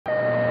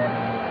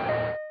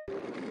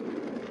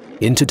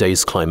In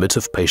today's climate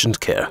of patient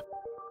care,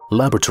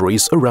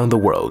 laboratories around the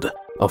world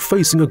are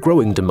facing a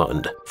growing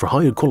demand for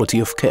higher quality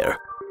of care,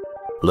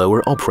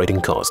 lower operating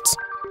costs,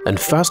 and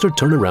faster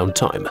turnaround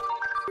time.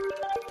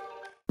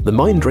 The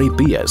Mindray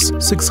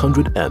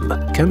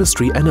BS-600M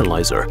chemistry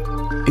analyzer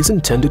is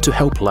intended to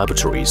help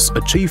laboratories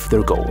achieve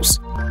their goals.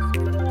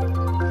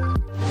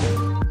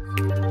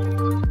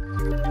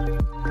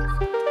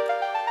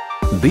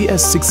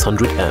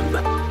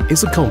 BS-600M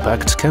is a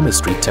compact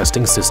chemistry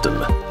testing system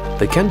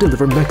that can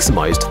deliver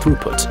maximized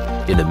throughput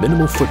in a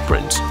minimal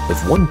footprint of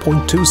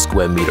 1.2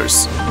 square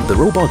meters. The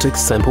robotic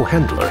sample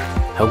handler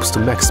helps to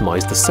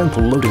maximize the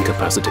sample loading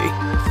capacity.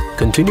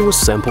 Continuous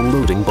sample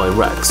loading by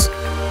racks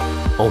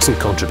also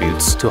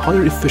contributes to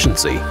higher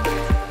efficiency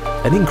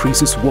and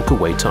increases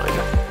walk-away time.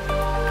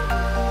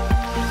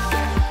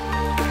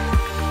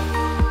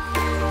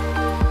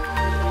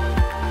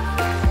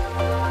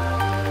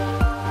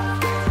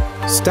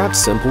 Stat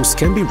samples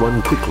can be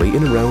run quickly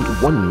in around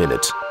 1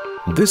 minute.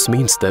 This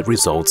means that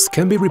results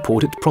can be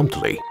reported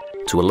promptly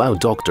to allow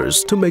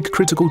doctors to make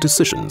critical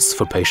decisions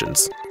for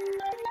patients.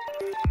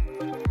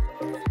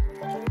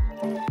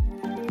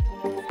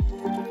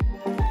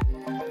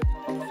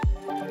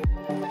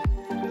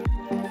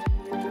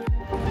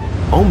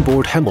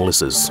 Onboard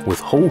hemolysis with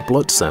whole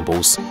blood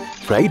samples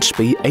for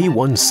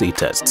HbA1c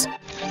tests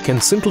can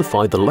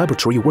simplify the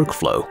laboratory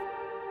workflow.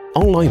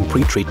 Online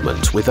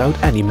pre-treatment without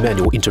any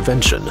manual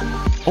intervention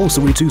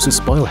also reduces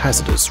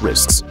biohazardous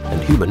risks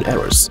and human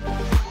errors.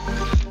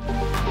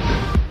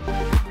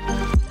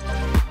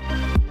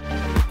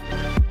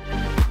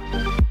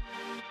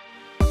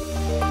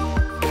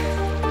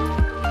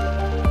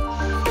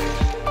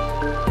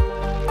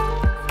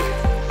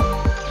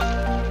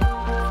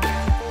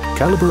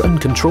 Caliber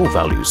and control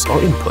values are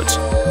input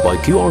by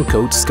QR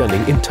code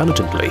scanning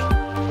intelligently,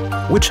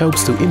 which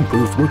helps to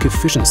improve work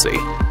efficiency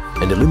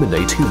and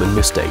eliminate human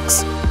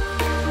mistakes.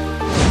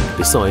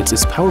 Besides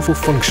its powerful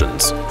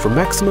functions for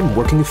maximum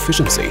working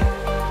efficiency,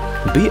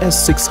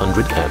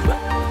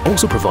 BS-600M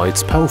also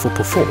provides powerful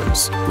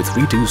performance with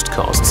reduced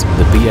costs.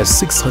 The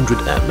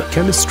BS-600M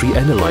chemistry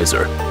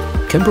analyzer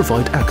can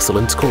provide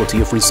excellent quality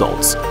of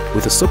results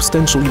with a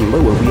substantially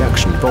lower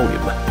reaction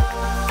volume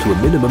to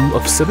a minimum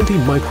of 70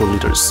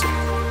 microliters,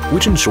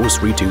 which ensures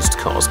reduced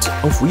cost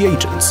of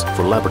reagents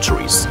for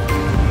laboratories.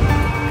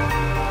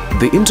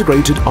 The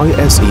integrated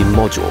ISE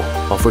module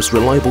offers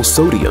reliable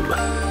sodium,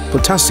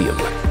 potassium,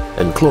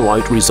 and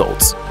chloride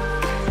results,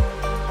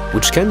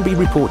 which can be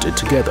reported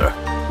together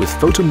with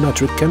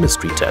photometric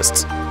chemistry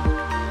tests.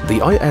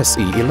 The ISE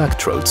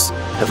electrodes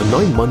have a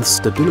 9-month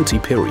stability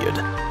period,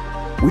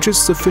 which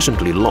is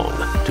sufficiently long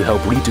to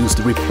help reduce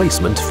the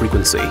replacement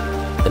frequency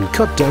and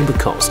cut down the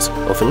cost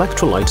of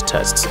electrolyte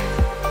tests.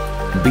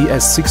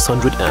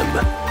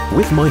 BS-600M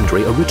with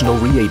Mindray original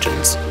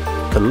reagents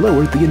can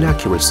lower the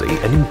inaccuracy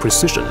and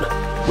imprecision,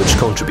 which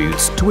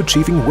contributes to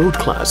achieving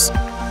world-class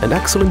and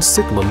excellent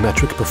sigma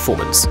metric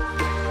performance.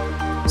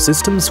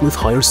 Systems with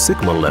higher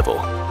sigma level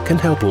can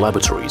help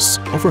laboratories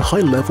offer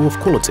high level of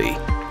quality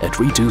at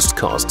reduced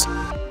cost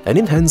and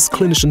enhance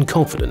clinician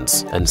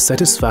confidence and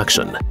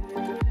satisfaction.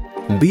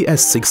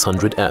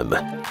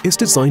 BS-600M is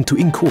designed to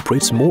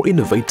incorporate more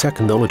innovative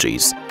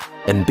technologies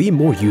and be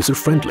more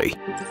user-friendly,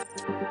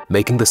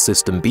 making the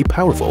system be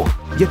powerful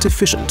yet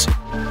efficient.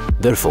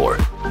 Therefore,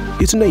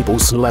 it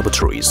enables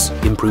laboratories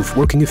improve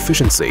working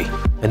efficiency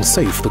and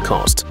save the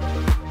cost.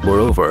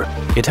 Moreover,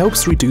 it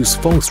helps reduce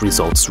false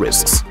results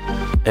risks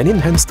and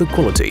enhance the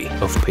quality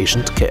of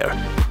patient care.